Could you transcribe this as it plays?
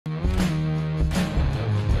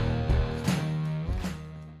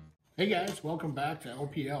Hey guys, welcome back to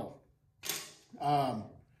LPL. So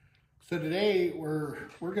today we're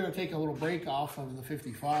going to take a little break off of the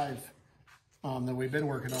 55 that we've been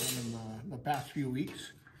working on in the past few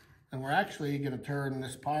weeks, and we're actually going to turn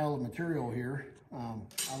this pile of material here, all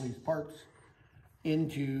these parts,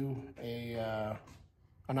 into a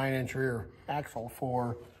 9-inch rear axle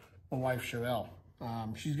for my wife Chevelle.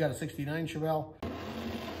 She's got a 69 Chevelle.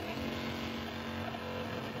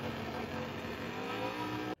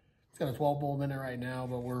 It's got a 12 bolt in it right now,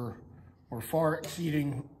 but we're far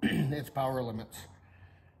exceeding its power limits.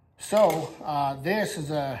 So this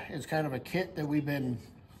is kind of a kit that we've been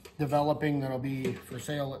developing that'll be for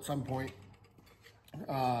sale at some point.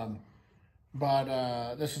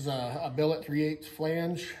 This is a billet 3/8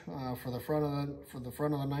 flange for the front of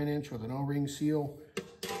the 9-inch with an O-ring seal.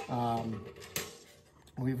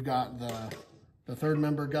 We've got the third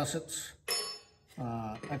member gussets,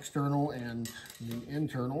 external and the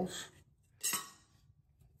internals.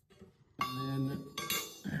 And then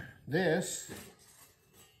this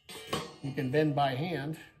you can bend by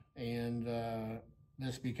hand, and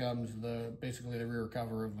this becomes basically the rear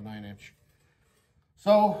cover of the 9-inch.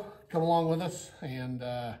 So come along with us, and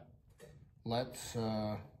let's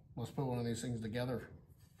put one of these things together.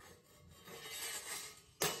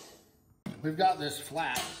 We've got this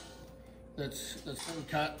flat that's been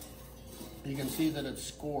cut. You can see that it's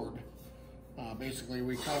scored. Basically,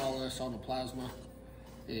 we cut all this on the plasma,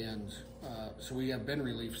 and so we have bend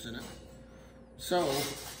reliefs in it. So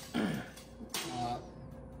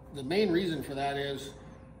the main reason for that is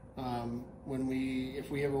if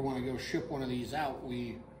we ever want to go ship one of these out,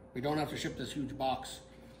 we don't have to ship this huge box.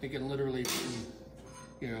 It can literally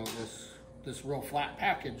be, this real flat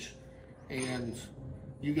package, and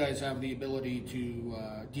you guys have the ability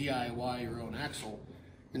to DIY your own axle.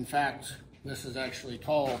 In fact, this is actually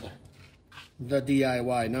called the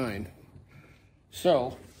DIY 9.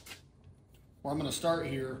 So where I'm going to start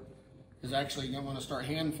here is actually I'm going to start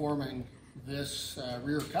hand forming this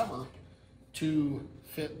rear cover to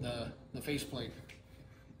fit the faceplate.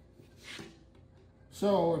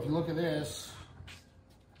 So if you look at this,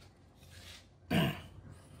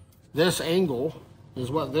 this angle is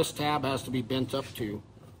what this tab has to be bent up to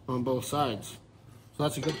on both sides. So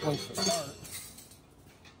that's a good place to start.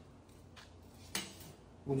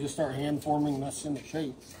 We'll just start hand forming this into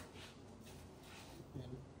shape. And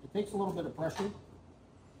it takes a little bit of pressure,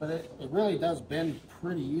 but it really does bend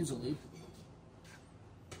pretty easily.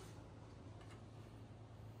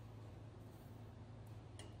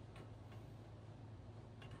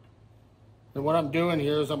 And what I'm doing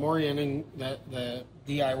here is I'm orienting that the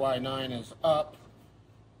DIY 9 is up,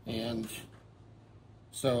 and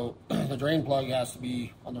so the drain plug has to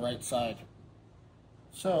be on the right side.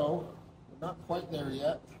 So we're not quite there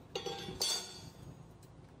yet.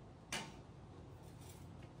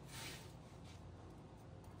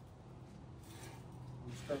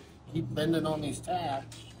 Keep bending on these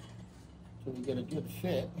tabs so we get a good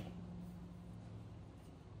fit.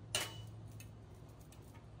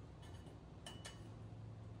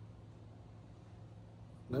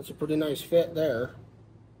 That's a pretty nice fit there.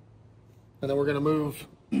 And then we're going to move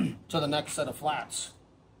to the next set of flats.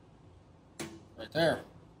 Right there.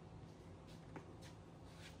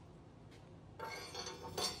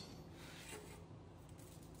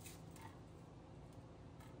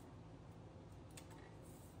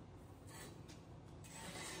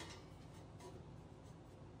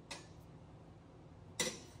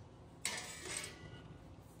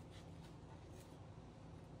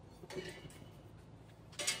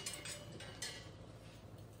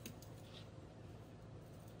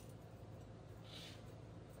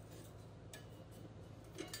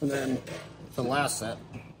 And then the last set.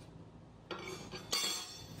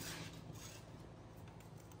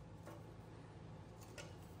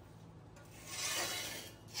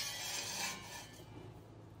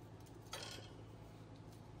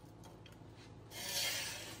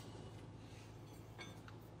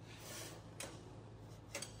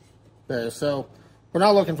 Okay, so we're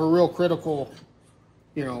not looking for real critical,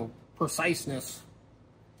 preciseness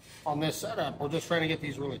on this setup. We're just trying to get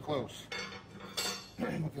these really close.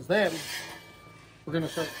 Because then we're going to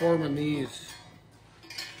start forming these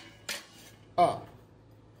up.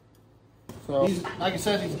 So these, like I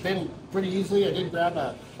said, these bend pretty easily. I did grab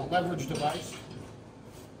a leverage device.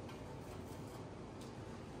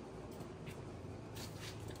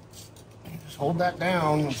 Just hold that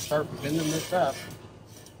down and start bending this up.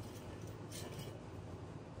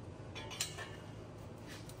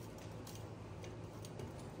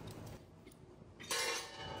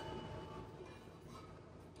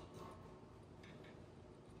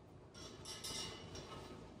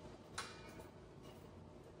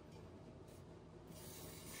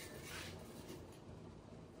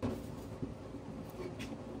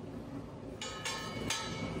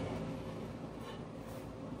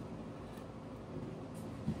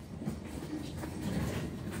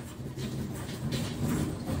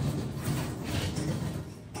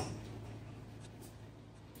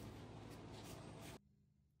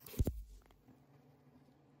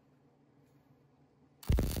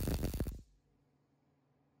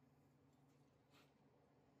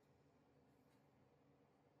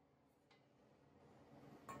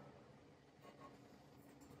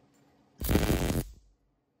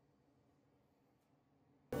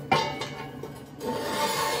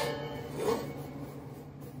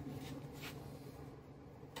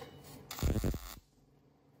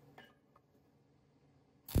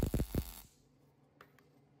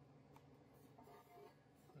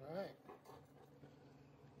 All right.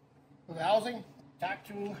 For the housing, tack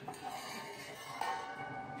to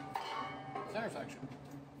center section.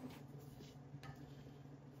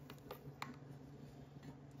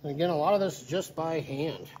 And again, a lot of this is just by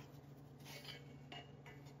hand.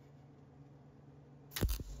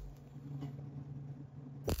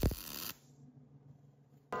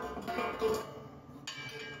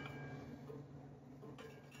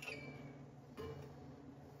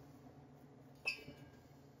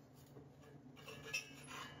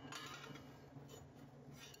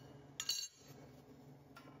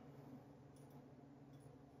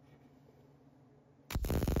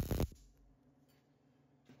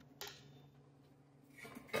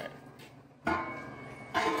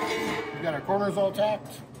 We got our corners all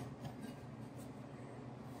tacked.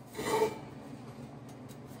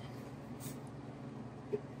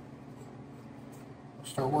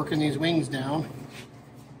 Start working these wings down.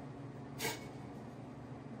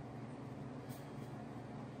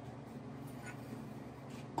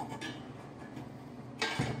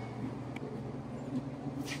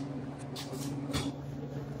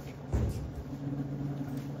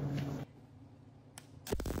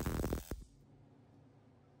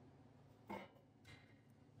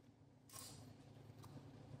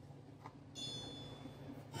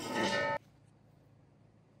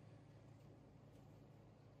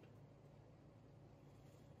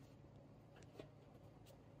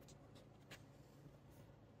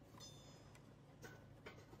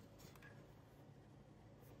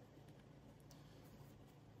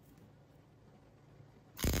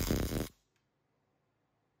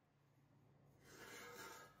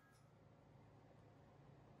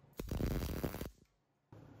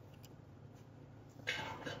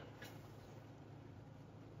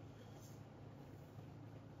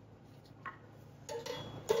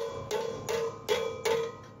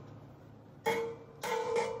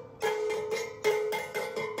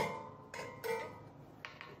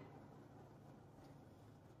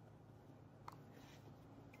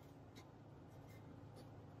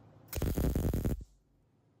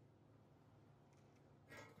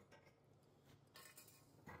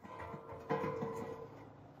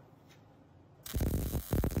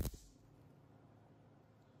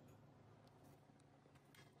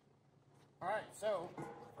 Alright, so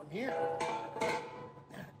from here,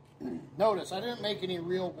 notice I didn't make any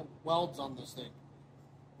real welds on this thing.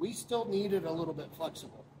 We still need it a little bit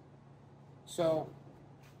flexible. So,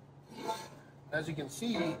 as you can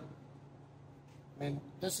see, I mean,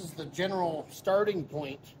 this is the general starting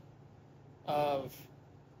point of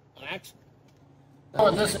an axle. So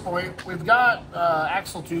at this point, we've got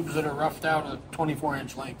axle tubes that are roughed out at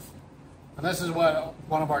 24-inch length. And this is what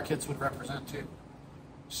one of our kits would represent too.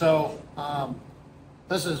 So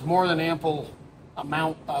this is more than ample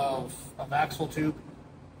amount of axle tube.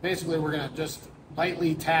 Basically, we're going to just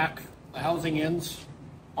lightly tack the housing ends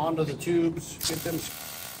onto the tubes, get them.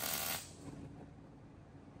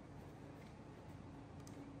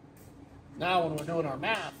 Now when we're doing our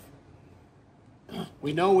math,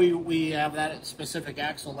 we know we have that specific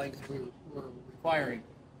axle length we're requiring,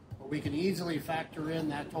 but we can easily factor in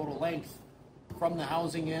that total length from the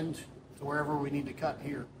housing end to wherever we need to cut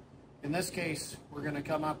here. In this case, we're going to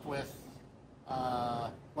come up with,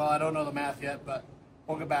 well, I don't know the math yet, but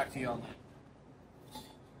we'll get back to you on that.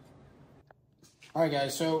 All right,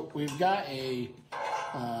 guys, so we've got a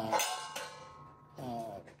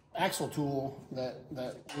axle tool that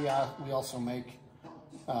we also make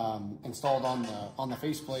installed on the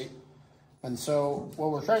faceplate. And so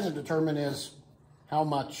what we're trying to determine is how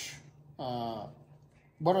much,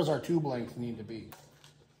 what does our tube length need to be?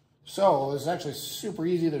 So this is actually super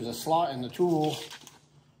easy. There's a slot in the tool,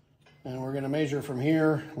 and we're going to measure from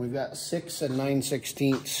here. We've got 6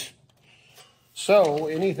 9/16. So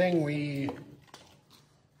anything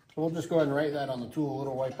we'll just go ahead and write that on the tool.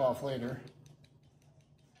 It'll wipe off later.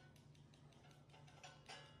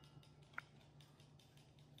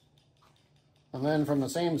 And then from the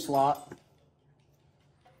same slot,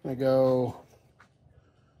 I go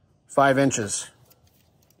 5 inches.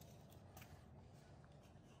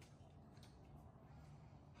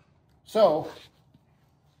 So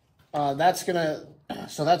that's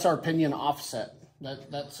our pinion offset.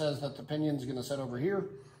 That says that the pinion's gonna set over here.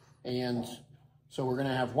 And so we're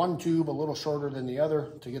gonna have one tube a little shorter than the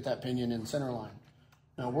other to get that pinion in center line.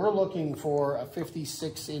 Now we're looking for a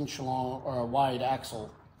 56-inch long or wide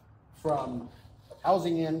axle from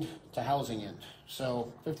housing end to housing end.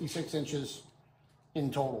 So 56 inches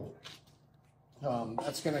in total.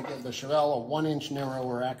 That's gonna give the Chevelle a 1-inch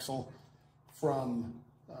narrower axle from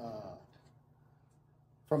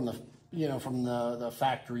the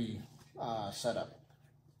factory setup.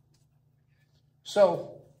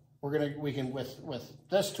 So we can with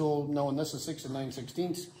this tool, knowing this is 6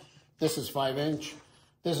 9/16, this is 5 inch.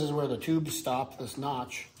 This is where the tubes stop, this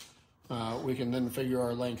notch. We can then figure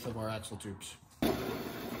our length of our axle tubes.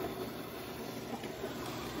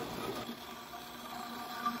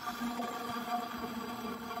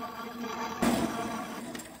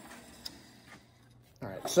 All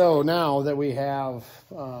right, so now that we have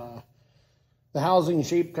the housing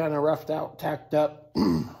shape kind of roughed out, tacked up,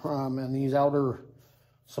 and these outer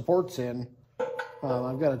supports in,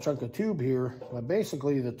 I've got a chunk of tube here, but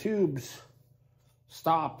basically the tubes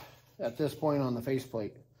stop at this point on the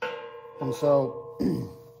faceplate. And so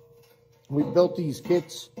we built these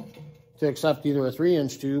kits to accept either a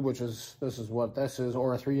 3-inch tube, which is, this is what this is,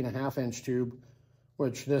 or a 3.5-inch tube,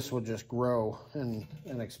 which this would just grow and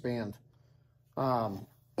expand.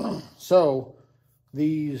 So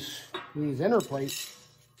these inner plates,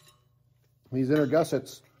 these inner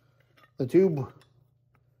gussets, the tube,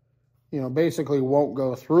 you know, basically won't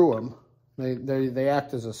go through them. They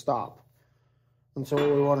act as a stop. And so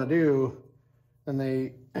what we want to do, and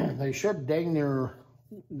they should dang near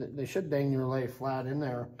lay flat in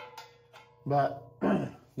there, but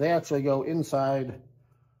they actually go inside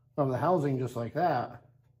of the housing just like that,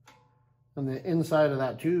 and the inside of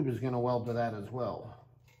that tube is going to weld to that as well.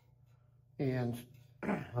 And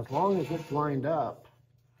as long as it's lined up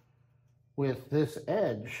with this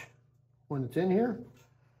edge when it's in here,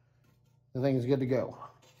 the thing's good to go.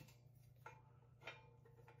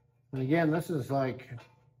 And again, this is like,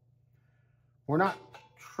 we're not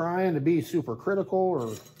trying to be super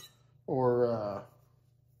critical or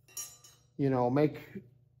you know, make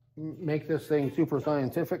this thing super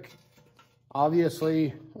scientific.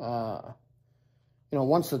 Obviously, you know,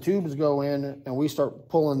 once the tubes go in and we start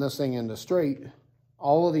pulling this thing into straight,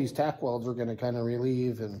 all of these tack welds are going to kind of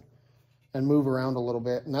relieve and move around a little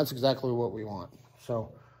bit, and that's exactly what we want.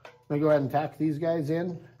 So I'm going to go ahead and tack these guys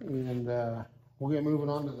in, and we'll get moving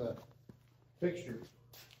on to the fixtures.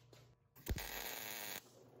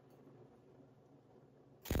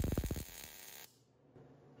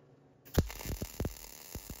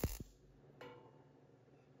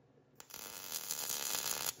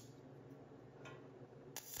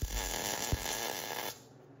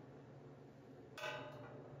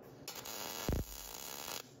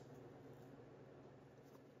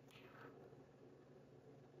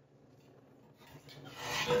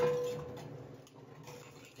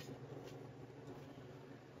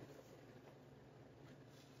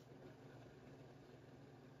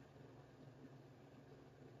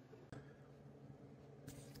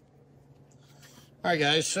 All right,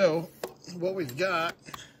 guys, so what we've got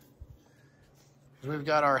is we've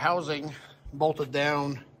got our housing bolted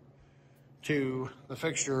down to the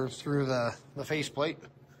fixture through the faceplate.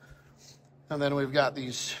 And then we've got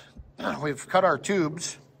these, we've cut our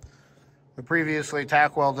tubes. We previously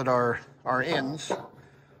tack welded our ends.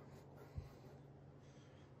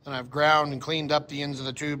 And I've ground and cleaned up the ends of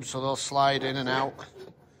the tubes so they'll slide in and out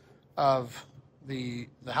of the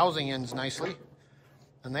housing ends nicely.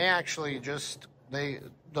 And they actually just,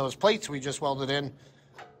 those plates we just welded in,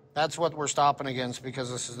 that's what we're stopping against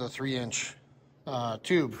because this is the 3-inch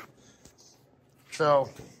tube. So,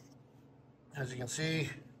 as you can see,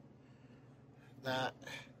 that,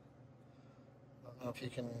 I don't know if you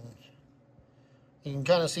can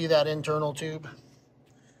kind of see that internal tube.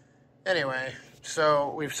 Anyway,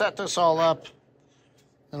 so we've set this all up,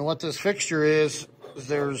 and what this fixture is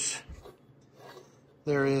there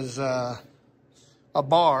is a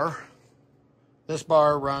bar. This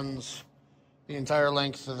bar runs the entire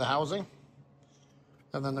length of the housing.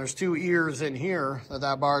 And then there's 2 ears in here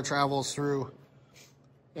that bar travels through.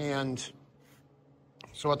 And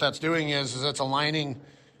so what that's doing is it's aligning,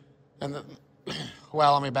 and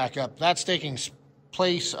well, let me back up. That's taking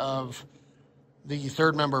place of the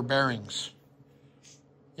 3rd member bearings.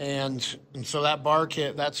 And so that bar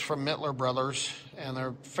kit, that's from Mittler Brothers, and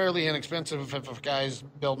they're fairly inexpensive if a guy's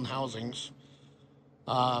building housings.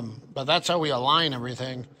 But that's how we align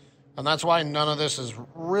everything, and that's why none of this is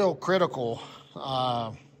real critical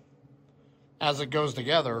as it goes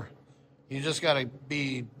together. You just got to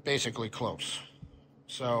be basically close.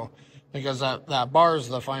 So because that bar is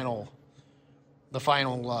the final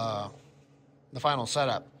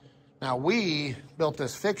setup. Now we built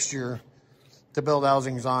this fixture to build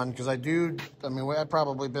housings on because I'd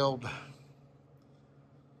probably build.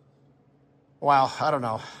 Well, I don't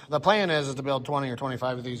know. The plan is to build 20 or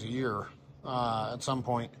 25 of these a year at some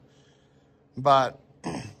point. But,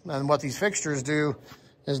 and what these fixtures do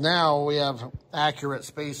is now we have accurate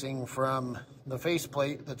spacing from the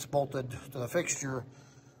faceplate that's bolted to the fixture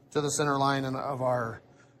to the center line of our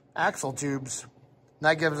axle tubes.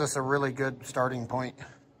 That gives us a really good starting point,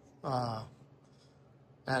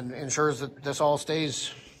 and ensures that this all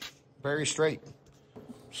stays very straight.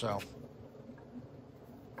 So.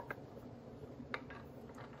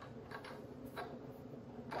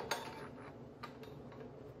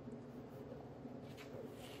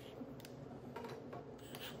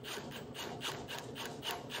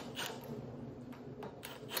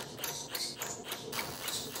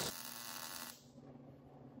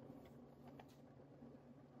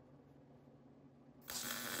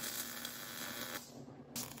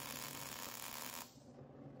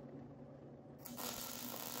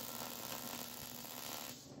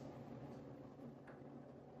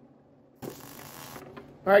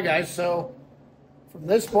 All right, guys, so from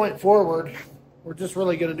this point forward, we're just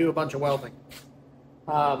really going to do a bunch of welding.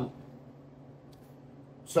 No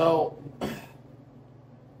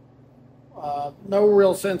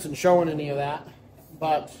real sense in showing any of that,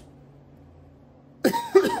 but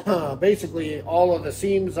basically all of the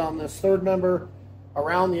seams on this third member,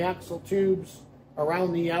 around the axle tubes,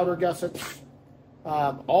 around the outer gussets,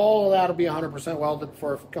 all of that will be 100% welded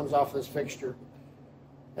before it comes off this fixture.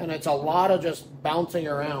 And it's a lot of just bouncing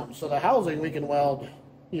around. So the housing, we can weld,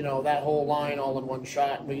 you know, that whole line all in one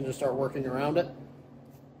shot, and we can just start working around it.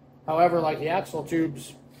 However, like the axle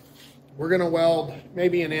tubes, we're going to weld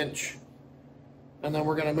maybe an inch, and then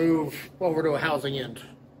we're going to move over to a housing end.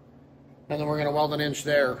 And then we're going to weld an inch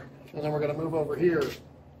there. And then we're going to move over here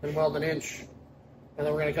and weld an inch. And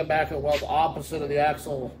then we're going to come back and weld the opposite of the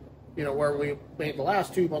axle, you know, where we made the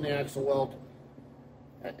last tube on the axle weld,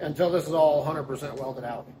 until this is all 100% welded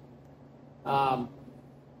out.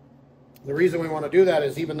 The reason we want to do that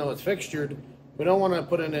is, even though it's fixtured, we don't want to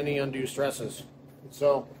put in any undue stresses.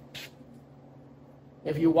 So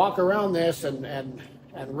if you walk around this and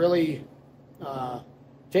really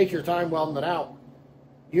take your time welding it out,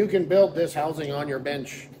 you can build this housing on your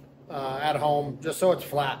bench at home, just so it's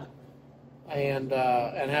flat, and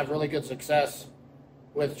have really good success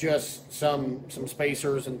with just some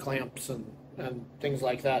spacers and clamps and things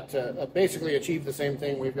like that to basically achieve the same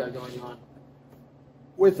thing we've got going on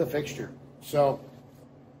with the fixture. So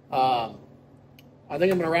I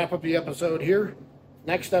think I'm going to wrap up the episode here.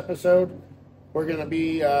 Next episode, we're going to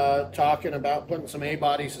be talking about putting some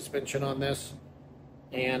A-body suspension on this,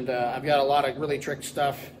 and I've got a lot of really trick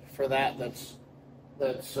stuff for that. That's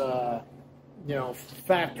you know,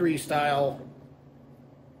 factory style,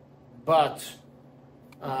 but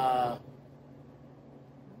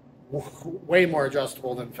way more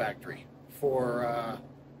adjustable than factory for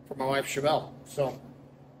my wife Chevelle. So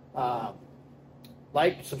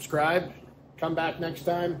like, subscribe, come back next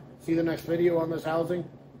time, see the next video on this housing,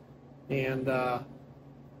 and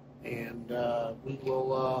we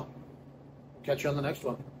will catch you on the next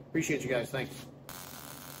one. Appreciate you guys. Thanks.